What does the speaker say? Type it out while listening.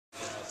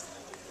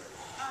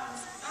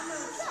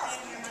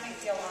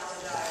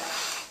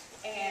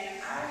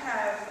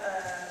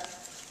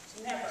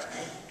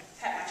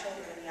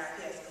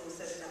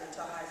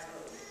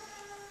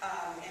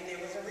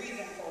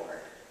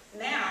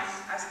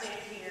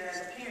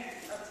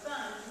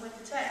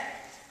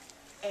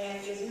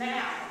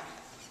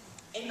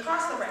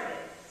incarcerated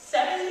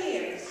 7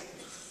 years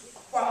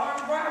for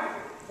armed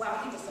robbery while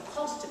he was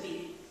supposed to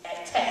be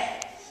at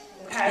Tech.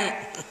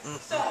 Okay?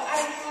 So I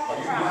didn't have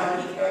a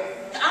problem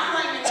here. I'm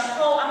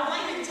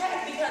blaming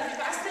Tech because if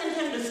I send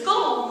him to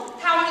school,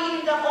 how he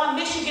ended up on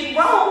Michigan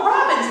Road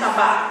robbing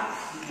somebody.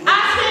 I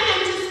sent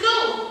him to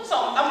school. So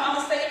I'm going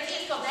to say it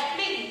again. So that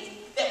means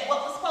that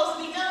what was supposed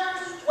to be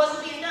done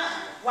wasn't being done.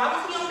 Why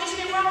was he on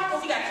Michigan Road?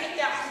 Because he got kicked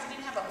out because he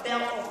didn't have a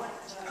belt on.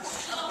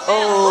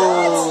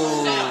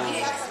 Oh.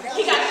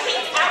 He got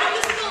kicked out of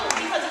the school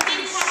because he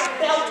didn't have a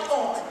belt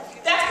on.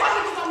 That's why he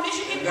was on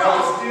Michigan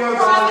Road.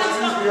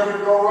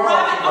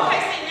 Robin,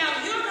 okay, see, now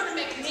you're going to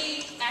make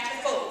me act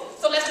a fool.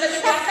 So let's let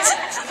you back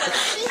that.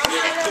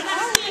 I'm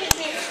not standing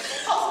here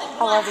posting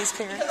love these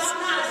parents. because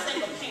I'm not a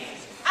single parent.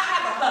 I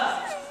have a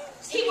husband.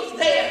 He was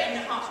there in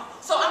the home.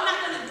 So I'm not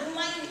going to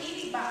blame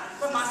anybody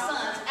for my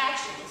son's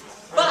actions.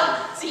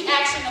 But the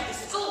action of the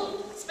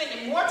school,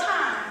 spending more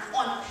time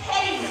on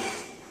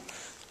pettiness.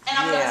 And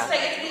I'm going to say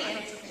it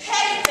again,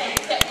 petty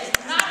things that is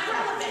not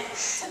relevant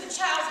to the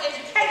child's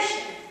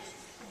education.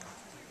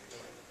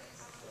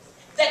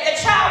 That the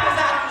child was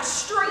out on the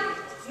street.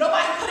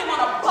 Nobody put him on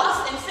a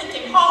bus and sent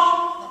him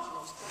home.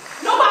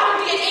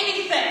 Nobody did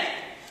anything.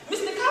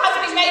 Mr.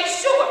 Cosby made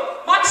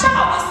sure my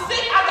child was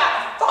sick. I got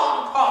a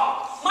phone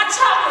call. My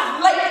child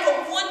was late for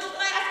one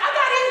class. I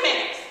got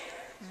emails.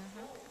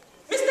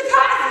 Mr.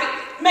 Cosby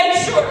made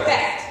sure of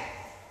that.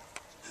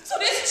 So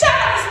this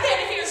child is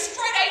standing here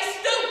straight A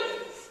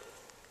student.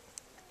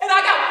 And I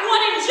got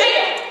one in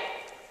jail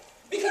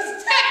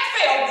because Tech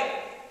failed me.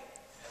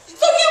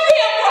 So you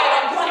damn right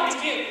I'm blaming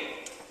you.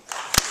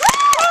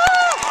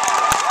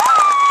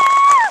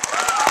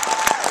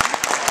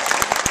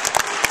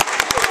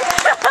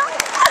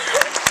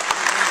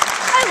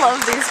 I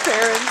love these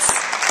parents.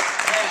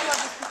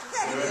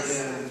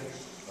 American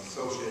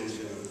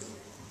Association.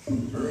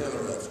 Very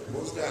interesting.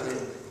 What's down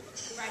here?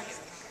 Right here.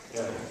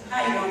 Yeah. How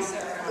you doing, sir?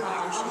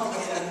 I'm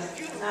okay.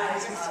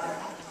 Nice mother.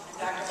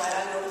 Dr. White, I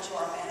know that you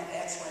are a man of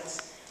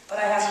excellence, but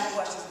I have some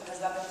questions because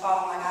I've been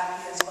following my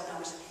IPS for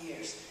numbers of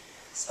years.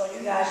 So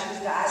you guys use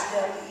the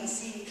ISTEP, the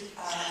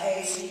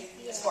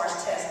ECA, as far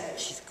as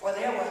testing. Well,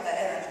 there was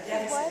a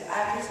deficit.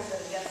 IPS was at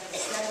a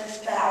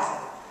deficit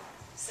of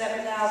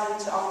 7,000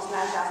 to almost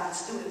 9,000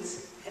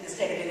 students in the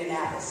state of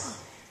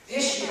Indianapolis.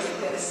 This year,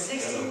 we have a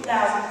 16,000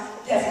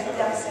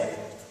 deficit.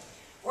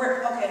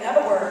 Okay, in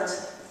other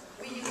words,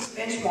 we use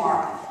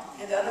benchmark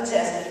and the other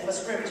testing for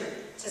scrimmaging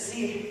to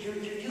see if you're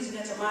using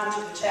it to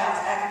monitor the child's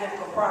academic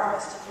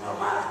progress, to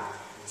monitor.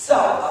 So,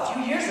 a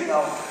few years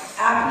ago,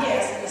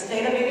 IPS in the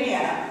state of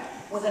Indiana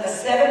was at a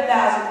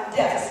 7,000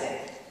 deficit.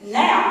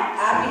 Now,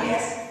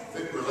 IPS...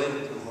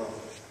 Related to what?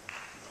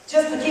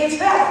 Just the kids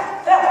fell.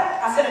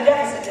 I said a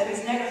deficit. That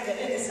means negative.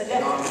 It's a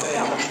deficit. No, I'm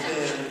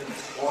saying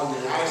on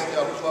the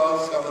ISTEP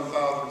plus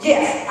 7,000.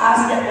 Yes,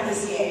 ISTEP and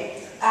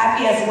ECA.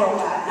 IPS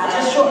worldwide. Not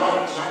just short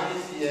range. Not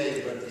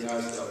ECA, but the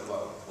ISTEP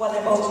plus. Well,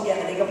 they're both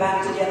together. They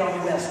combine together on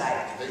your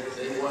website.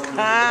 They want to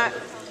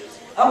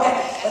Okay,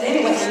 but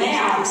anyway,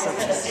 now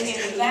instead of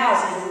 16,000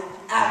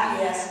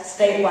 IPS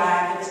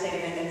statewide in the state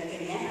of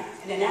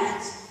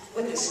Indianapolis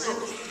with the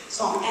school.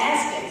 So I'm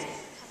asking,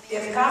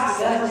 if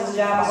Cosby does his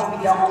job, I hope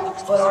he don't,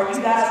 but are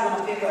you guys going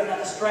to figure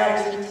another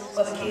strategy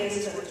for the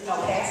kids to,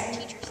 pass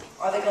it?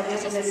 Are they going to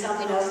implement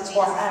something else as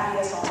far as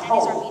IPS on the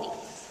whole?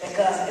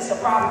 Because it's a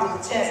problem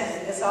with the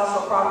testing. It's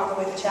also a problem with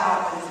the way the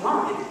child is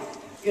learning,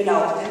 in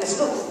the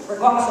school,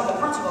 regardless of the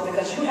principal,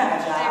 because you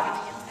have a job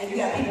and you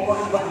got people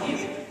working for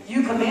you.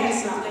 You command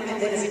something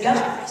and then it's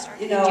done,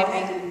 and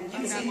you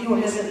can see you were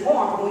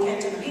misinformed when we came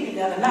to the meeting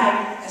the other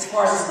night as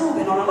far as the school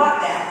being on a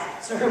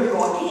lockdown. So here we go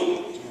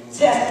again.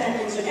 Testing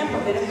and things are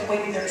implemented the way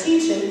that they're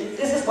teaching.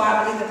 This is why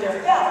I believe that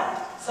they're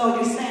failing. So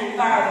you're saying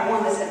fire the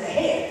one that's at the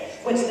head,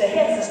 which the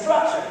head is a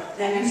structure.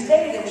 Now you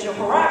stated it was your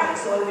prerogative,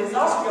 so it's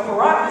also your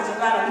prerogative to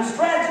find a new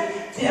strategy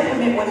to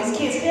implement when these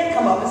kids can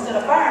come up instead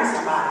of firing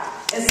somebody.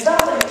 It's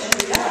something that should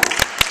be done.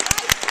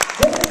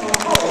 This is on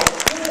hold.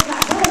 This is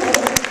not doing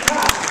it.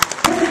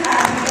 This is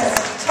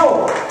IPS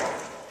total.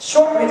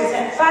 Shortridge has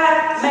had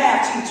 5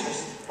 math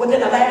teachers within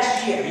the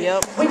last year.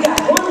 Yep. We got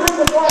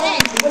 100 art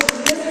teachers, which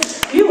is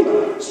Mrs.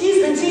 Bueller. She's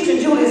been teaching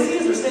Julius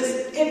Caesar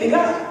since it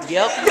began.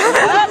 Yep.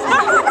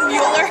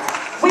 Mueller.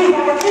 We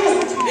have a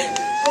chemistry teacher,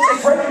 which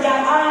is breaking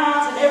down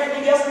ions and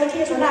everything else, and the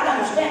kids are not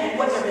understanding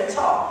what they're being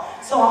taught.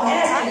 So I'm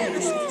asking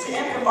you to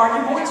implement, are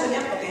you going to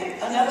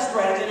implement another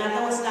strategy? And I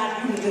know it's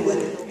not you to do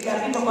it. You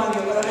got people on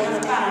you, but they're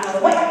going to find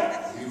another way.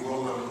 We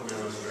will implement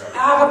a strategy.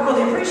 I would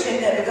really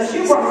appreciate that because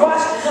you were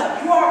washed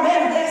up. You are a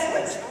man of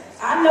excellence.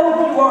 I know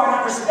who you are and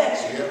I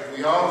respect you.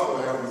 We also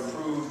have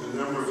improved the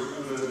number of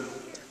students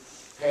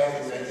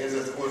passing that in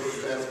the course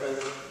assessment.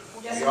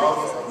 We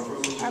also have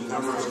improved the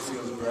number of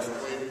students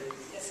graduating.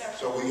 Yes, sir.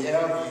 So we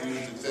have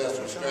used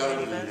successful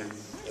strategies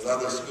in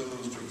other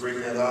schools to bring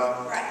that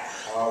up. Right.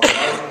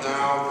 Right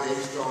now,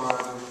 based on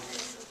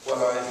what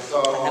I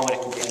saw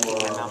for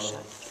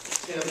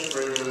 10th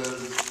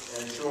graders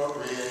and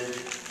Shortridge,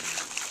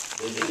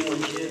 the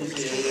English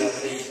NCAA, I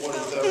think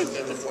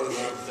 47% to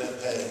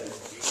 49%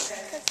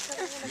 pass.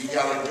 We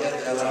gotta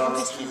get that up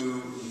to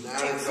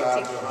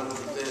 95 to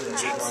 100% and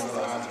get on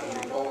the high school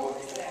report.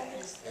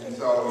 And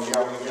so,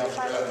 yeah, we got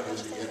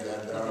strategies to get that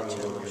done and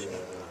we'll get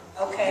that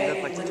done. Okay, You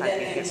look like the with type that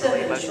you being get said,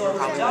 really the much, short you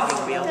probably job,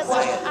 wouldn't be able to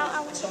question.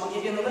 say it. So I'm gonna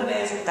give you a little bit of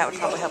answer. That would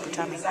probably help your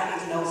tummy. Because I need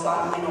to know so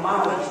I can know my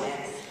own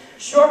understanding.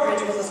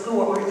 Shortridge was a school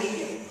where we're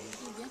medium.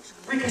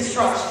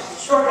 Reconstruction.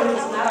 Shortridge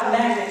was not a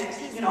magnet,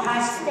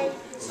 high school.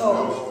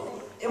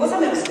 So it was a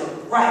middle school,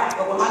 right?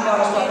 But when my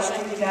daughter started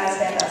school, you guys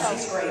had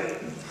 6th grade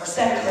or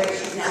 7th grade.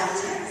 She's now in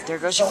 10th. There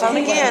goes your phone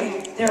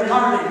again. They're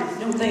learning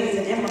new things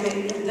and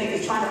implementing new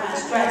things, trying to find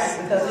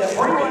strategies because they're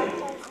bringing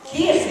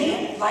kids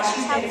in, like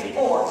she stated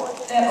before,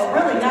 that are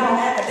really not on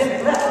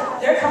academic level.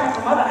 They're coming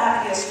from other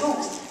IPS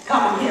schools,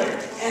 coming here,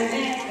 and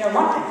then they're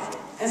learning.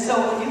 And so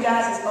when you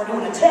guys are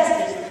doing the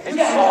testing, you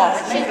got to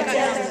realize maybe the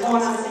test is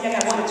going on, say I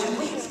got 1 or 2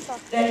 weeks.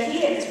 That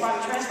kid is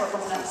probably transferred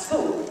from another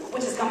school,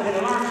 which is coming in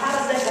to learn. How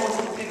does that go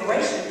into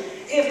configuration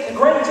if the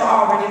grades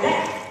are already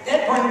down?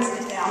 That brings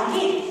it down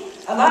again.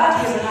 A lot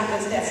of kids are not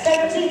going to that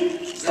statement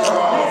either. So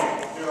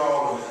You're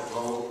all in that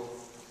boat.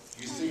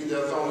 You see,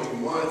 there's only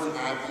one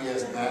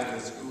IPS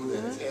magnet school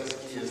that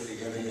tests kids to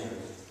get in,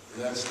 and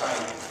that's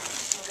Titan.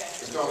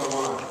 It's the only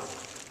one.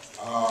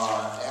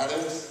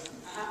 Adams,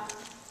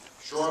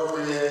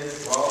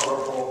 Shortridge,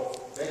 Barbara,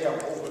 they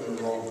have open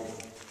enrollment.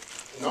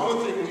 And the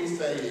only thing we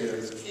say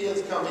is,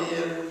 kids come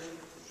in,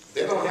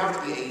 they don't have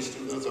to be A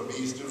students or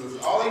B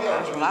students. All they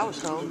got to do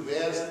is do the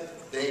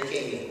best they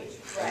can.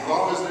 As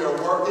long as they're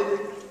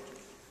working,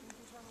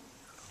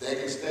 they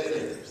can stay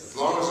there. As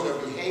long as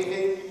they're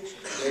behaving,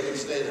 they can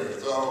stay there.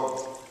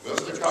 So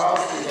Mr.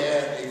 Cosby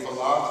had a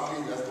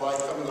philosophy that's like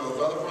some of those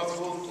other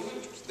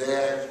principles,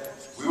 that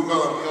we were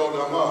going to build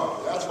them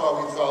up. That's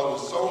why we thought it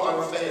was so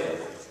unfair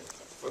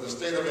for the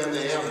state of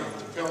Indiana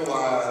to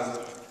penalize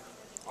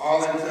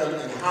Arlington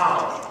and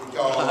Howard,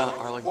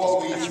 because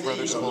what we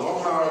see, the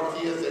longer our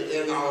kids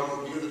are in our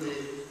community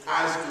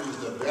high schools,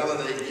 the better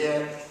they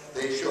get.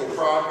 They show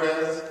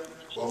progress.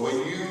 But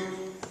when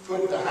you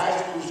put the high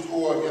school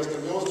score against the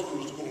middle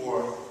school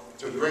score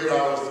to grade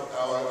our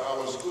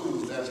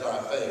schools, that's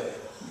not fair.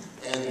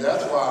 And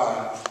that's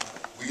why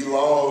we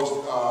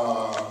lost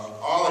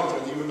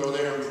Arlington, even though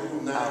they're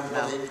improved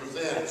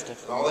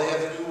 9.8%. All they had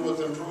to do was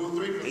improve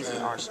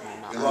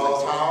 3%. We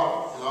lost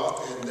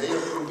Howard, and they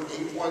improved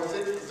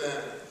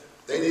 8.6%.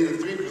 They needed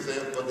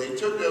 3%, but they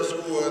took their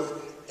scores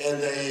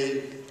and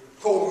they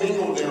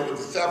co-mingled them with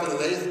the 7th and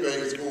 8th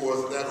grade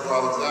scores, and that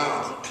brought them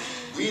down.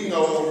 We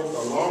know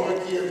the longer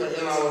kids are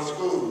in our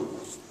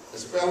schools,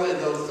 especially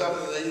those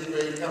 7th and 8th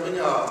grade coming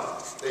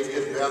up, they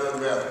get better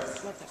and better.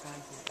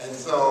 And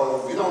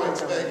so we don't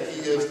expect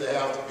kids to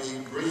have to be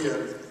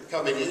brilliant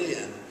coming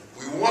in.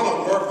 We want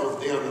to work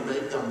with them to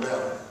make them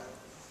better.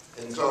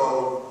 And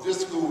so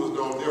this school is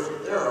no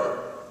different. There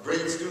are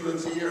great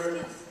students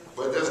here,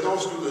 but there's no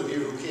student here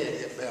who can't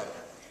get better.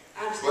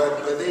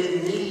 But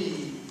they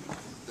need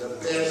the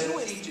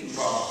best teaching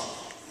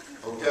possible,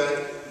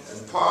 okay?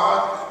 And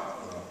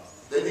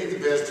they need the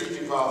best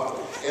teaching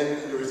possible.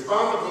 And the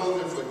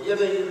responsibility for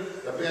getting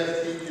the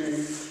best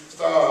teaching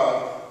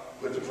starts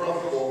with the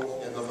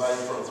principal and the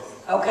vice principal.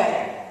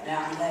 Okay,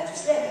 now I'm glad you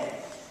said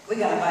that. We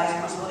got a vice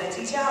principal that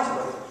teaches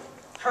algebra.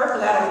 Her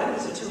collateral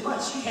duties are too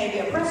much. She can't be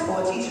a principal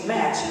and teach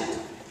math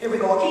too. Here we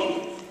go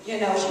again.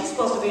 She's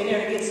supposed to be in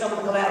there to get some of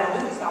the collateral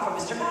duties off of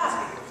Mr. Cosby.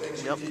 I think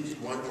she teaches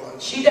one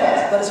class. She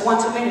does, but it's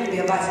one too many to be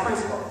a vice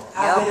principal.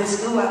 I've been in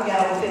school, I've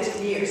got over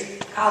 15 years.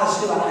 College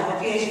too, I don't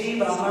have a PhD,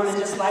 but I'm learning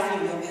just like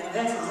you. You'll be an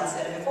excellence, I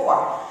said it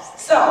before.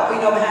 So, we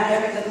know behind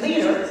every good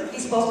leader,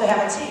 he's supposed to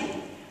have a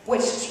team,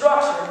 which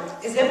structure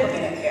is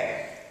implemented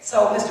there.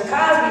 So, Mr.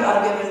 Cosby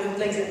ought to be able to do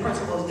things that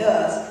principals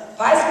does.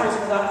 Vice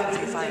principals ought to be able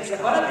to do things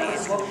that other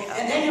principals.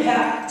 And then you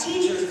have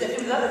teachers that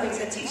do the other things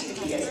that teach the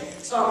kids.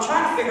 So I'm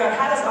trying to figure out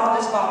how does all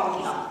this fall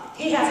on him.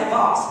 He has a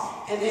boss.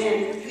 And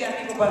then you got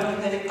people running you,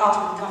 then it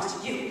ultimately comes to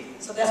you.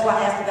 So that's why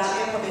I asked about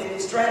implementing new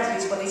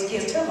strategies for these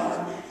kids to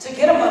learn, to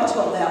get them up to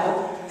a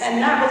level,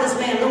 and not with this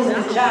man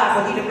losing his job,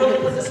 but he to really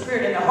put the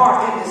spirit and the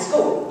heart in his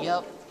school.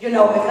 Yep.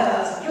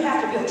 Because you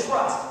have to build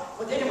trust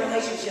within a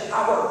relationship.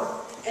 I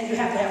work. And you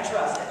have to have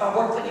trust. If I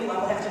work for you, I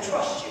will have to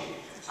trust you.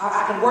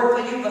 I can work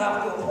for you, but I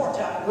will do a poor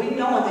job. We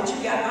knowing that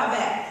you got my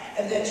back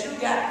and that you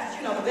got,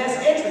 the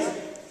best interest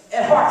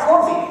at heart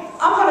for me,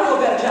 I'm going to do a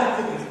better job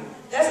for you.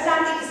 That's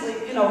not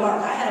easily,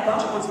 learned. I had a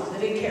bunch of principals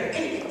that didn't care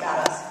anything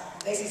about us.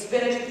 They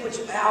suspended you, put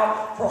you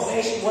out,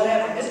 probation,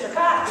 whatever. Mr.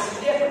 Cosby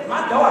is different.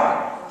 My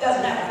daughter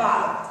doesn't have a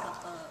father.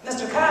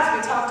 Mr.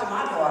 Cosby talked to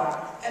my daughter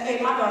and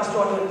made my daughter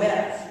start doing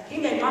better.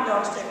 He made my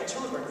daughter take a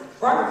tutoring,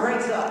 brought her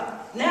grades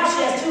up. Now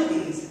she has 2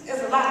 D's.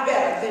 It's a lot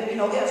better than,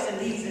 F's and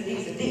D's and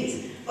D's and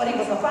D's. But he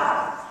was a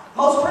father.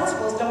 Most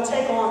principals don't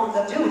take on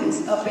the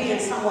duties of being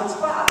someone's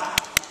father.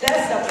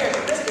 That's a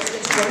characteristic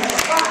that you will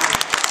never find.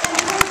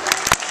 And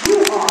you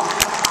are a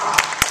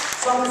father.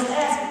 So I'm just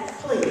asking,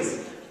 please,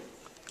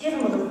 give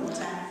him a little more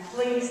time,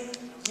 please.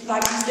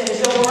 Like you said, it's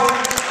your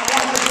variety. I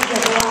want you to be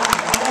your variety.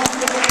 I want you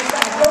to be your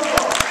variety.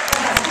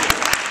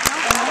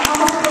 And I'm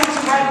almost going to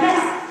you right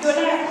now. You're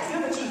an athlete.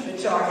 You're the chief in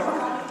charge. I'm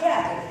not the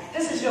captain.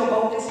 This is your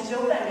boat. This is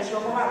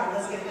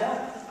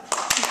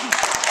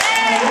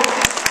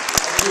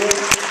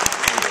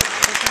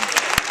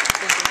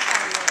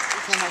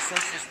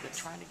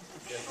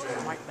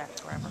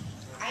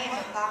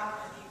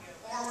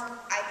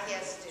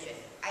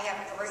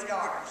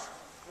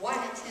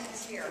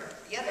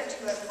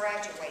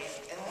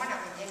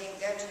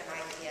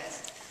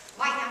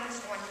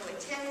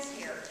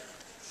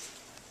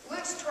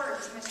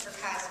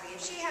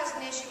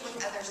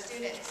other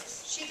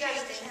students. She goes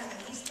to him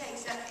and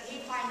he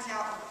finds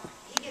out,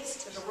 he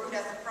gets to the root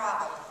of the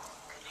problem.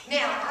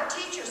 Now, our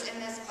teachers in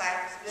this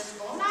class, this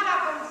school, not of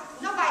them,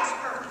 nobody's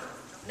perfect,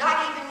 not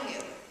even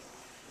you.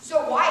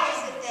 So why is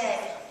it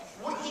that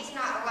he's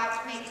not allowed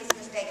to make these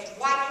mistakes?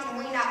 Why can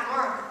we not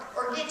learn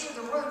or get to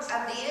the roots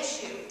of the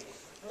issue?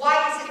 Why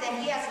is it that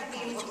he has to be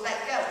able to let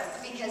go?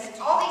 Because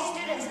all these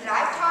students that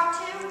I've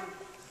talked to,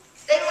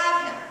 they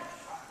love him.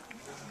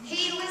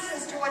 He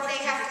listens to what they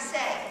have to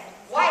say.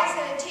 Why is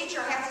it a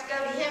teacher has to go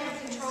to him to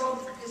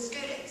control the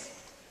students?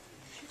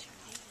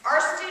 Our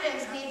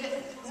students need to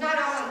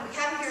not only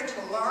come here to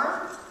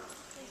learn,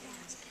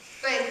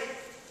 but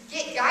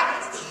get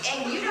guidance.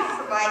 And you don't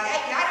provide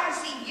that. I don't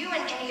see you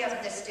in any of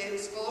the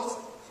schools.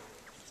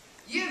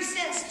 You've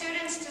sent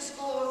students to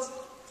schools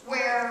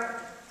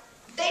where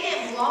they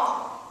didn't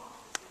belong.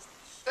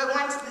 But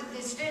once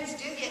the students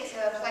do get to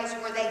a place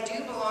where they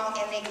do belong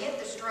and they get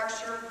the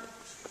structure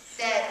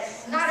that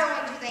not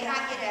only do they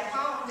not get at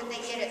home, but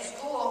they get at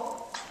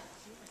school,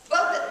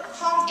 both at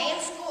home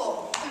and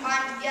school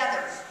combined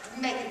together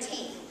make a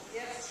team.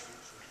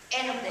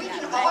 And if we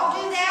can all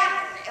do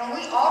that, and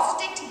we all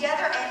stick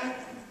together and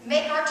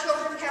make our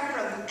children come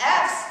from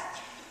F's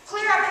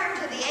clear up here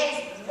to the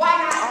A's, why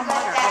not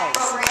let that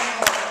program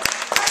work?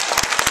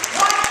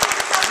 Why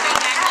put something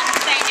up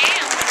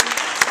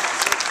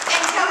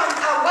and tell them,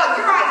 oh, well,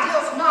 your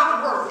ideal's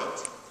not worth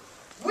it.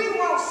 We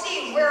won't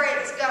see where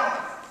it's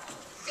going.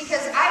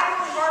 Because I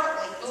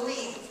wholeheartedly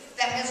believe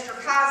that Mr.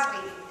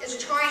 Cosby is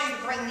trying to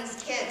bring these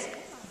kids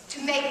to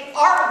make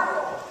our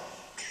world,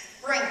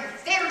 bring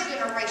their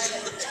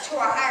generation to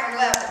a higher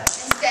level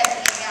instead of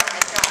being down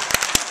the job.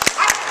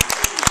 I can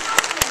see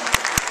something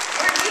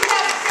where you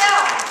have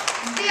failed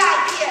the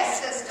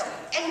IPS system.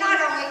 And not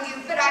only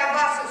you, but I've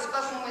also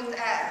spoken with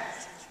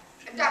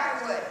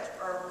Dr. Wood,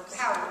 or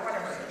Howard,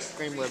 whatever it is.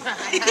 Greenwood.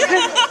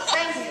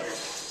 Thank you.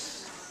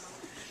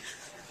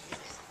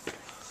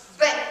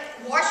 But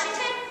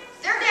Washington,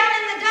 they're down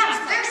in the dumps.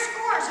 Their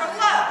scores are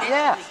low.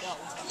 Yeah.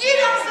 You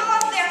don't go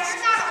up there.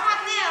 You're not on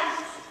them.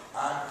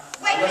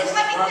 Wait,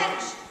 let me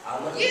finish.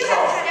 You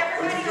have cut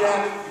everybody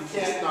off. You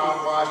can't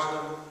knock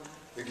Washington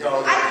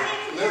because I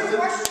think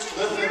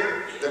listen,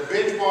 the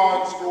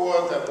benchmark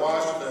scores at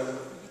Washington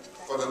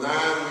for the 9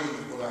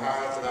 weeks were the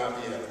highest in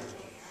IPS.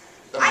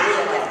 I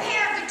can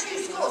compare the two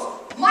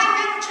schools. My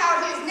middle child,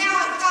 who's now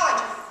in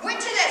college,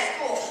 went to that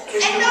school,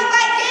 and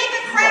nobody gave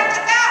a crap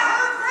about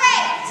her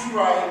grades.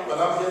 You're right, but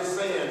I'm just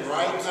saying,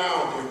 right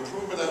now, the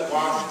improvement at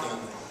Washington,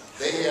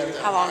 they had the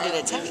How long did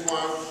it take?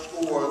 benchmark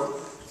scores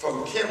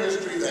from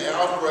chemistry to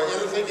algebra,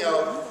 anything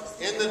else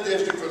in the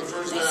district for the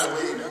first 9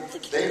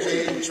 weeks. They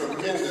made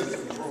tremendous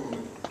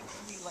improvement.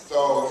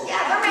 So, Yeah,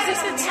 they're making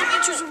them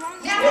now.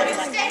 Now, the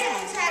state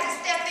has had to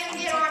step in and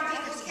get on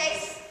people's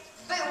case.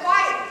 But why?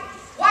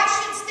 Why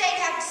should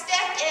state have to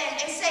step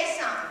in and say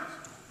something?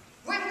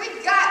 When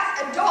we've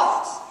got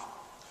adults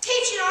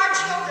teaching our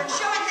children,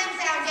 showing them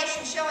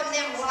foundation, showing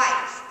them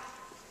life,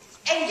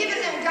 and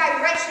giving them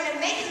direction and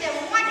making them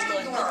want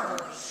to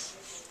learn.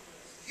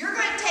 You're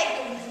going to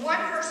take the one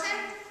person,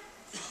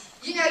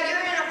 you know, you're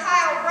in a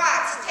pile of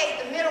rocks,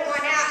 take the middle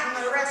one out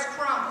and the rest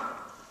crumble.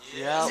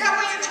 Yeah. Is that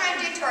what you're trying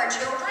to do to our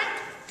children?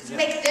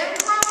 Make them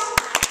crumble?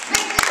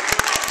 Make them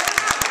feel like they're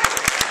not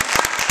ready?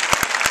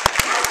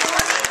 Not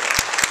learning?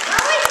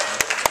 Really?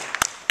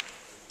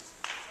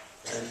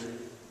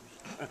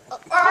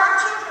 Are our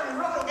children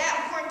really that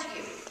important to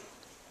you?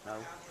 No.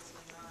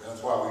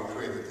 that's why we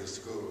created this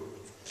school.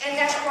 And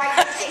that's why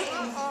you're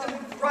taking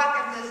the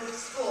rock of the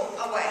school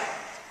away.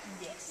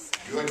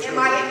 Your Is children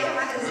that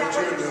what you're are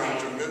saying?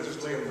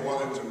 tremendously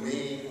important to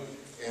me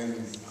and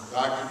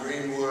Dr.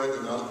 Greenwood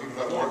and other people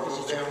that work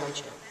with them.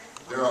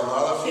 There are a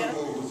lot of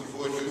people who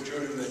support your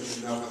children that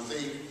you never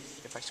see.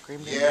 If I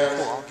screamed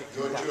Yes, I'll get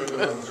your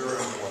children are very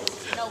important.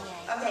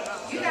 Okay,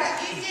 you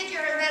did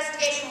your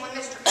investigation with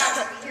Mr.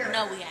 Cosby here.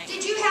 No, we ain't.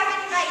 Did you have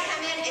anybody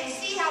come in and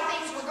see how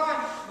things were going?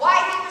 Why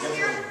he was Yes,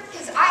 here? ma'am.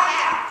 Because I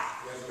have.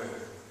 Yes, ma'am.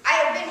 I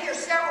have been here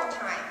several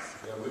times.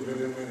 Yeah, we've been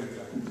in many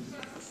times.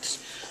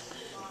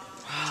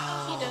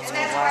 And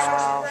that's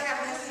why we're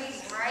having this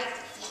meeting, right?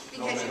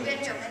 Because you've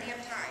been here many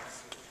of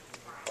times.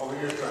 Over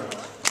here, son.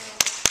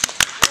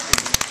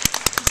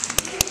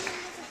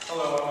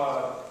 Hello,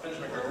 I'm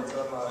Benjamin Gerwitz.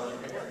 I'm a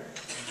here.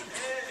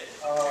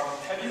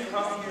 Have you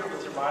come here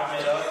with your mind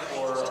made up,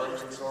 or are you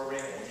absorbing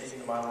and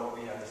taking to mind what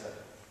we have to say?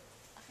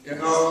 You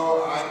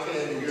know, I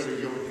can't really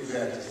hear what you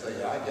got to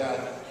say. I got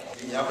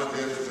the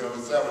evidence of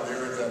several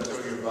areas I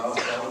told you about,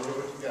 so I don't hear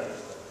what you got to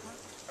say.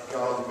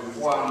 Because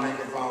before I make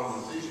a final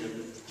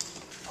decision,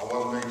 I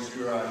want to make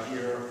sure I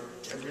hear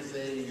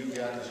everything you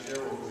got to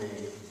share with me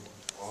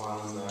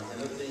on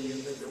anything you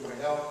think that would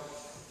help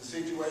the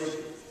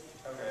situation.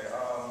 Okay,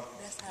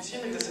 you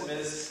seem to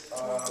dismiss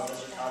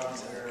Mr.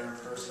 Cosby's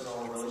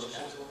interpersonal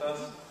relationships with us.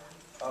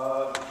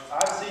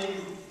 I've seen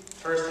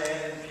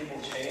firsthand people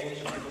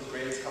change, people's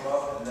grades come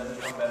up, and then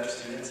become better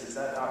students. Is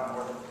that not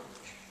important?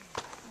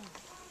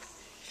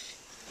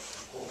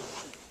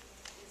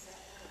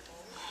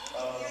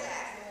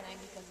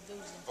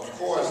 Of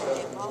course,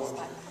 that's important.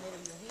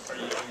 Are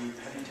you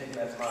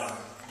next time.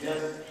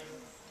 Yes.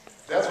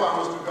 That's why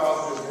Mr.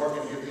 Cosby is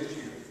working here this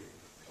year.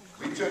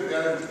 We took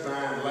that into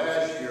mind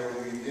last year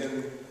when we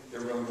didn't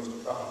get rid of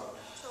Mr. Cosby.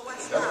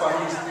 That's why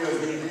he's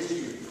still here this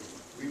year.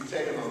 We've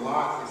taken a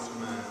lot into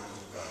mind,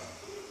 Mr. Cosby.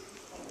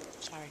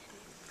 Sorry.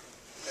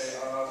 Okay,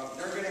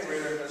 you're getting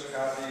rid of Mr.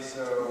 Cosby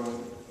so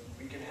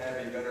we can have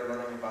a better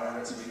learning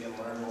environment so we can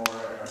learn more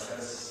and our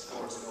test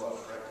scores go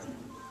up, correct?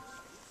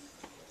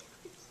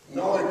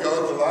 No, it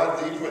goes a lot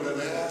deeper than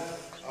that.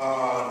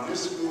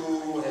 This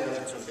school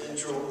has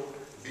potential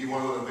to be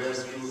one of the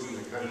best schools in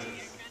the country.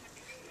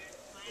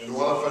 In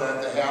order for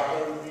that to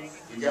happen,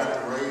 we got to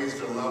raise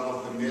the level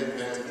of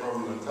commitment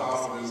from the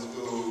top of the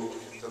school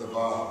to the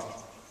bottom.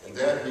 And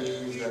that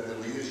means that the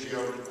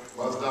leadership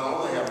must not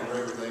only have a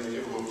great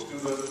relationship with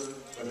students,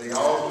 but they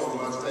also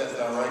must set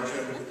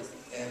direction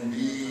and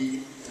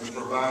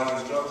provide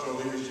instructional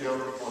leadership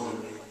for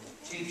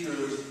the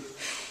teachers,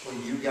 for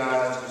you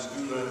guys, the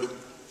students,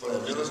 for the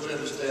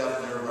administrative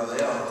staff and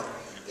everybody else.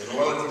 In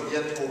order to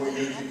get to where we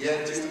need to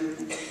get to,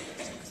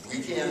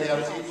 we can't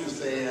have teachers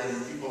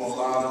saying people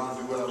allow them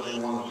to do whatever they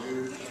want to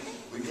do.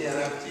 We can't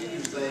have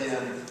teachers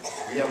saying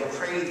we have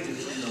crazy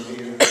freedom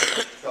here,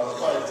 because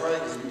quite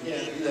frankly, you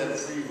can't be that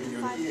free when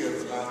your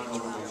kids are not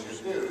knowing what they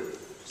should do.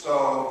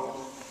 So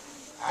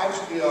I'm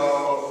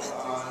still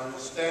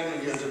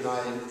standing here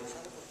tonight,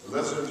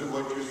 listening to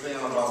what you're saying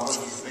about what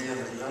this man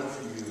has done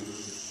for you,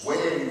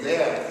 weighing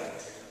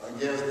that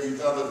against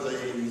these other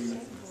things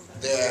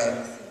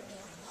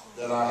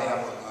that I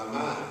have in my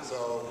mind.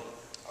 So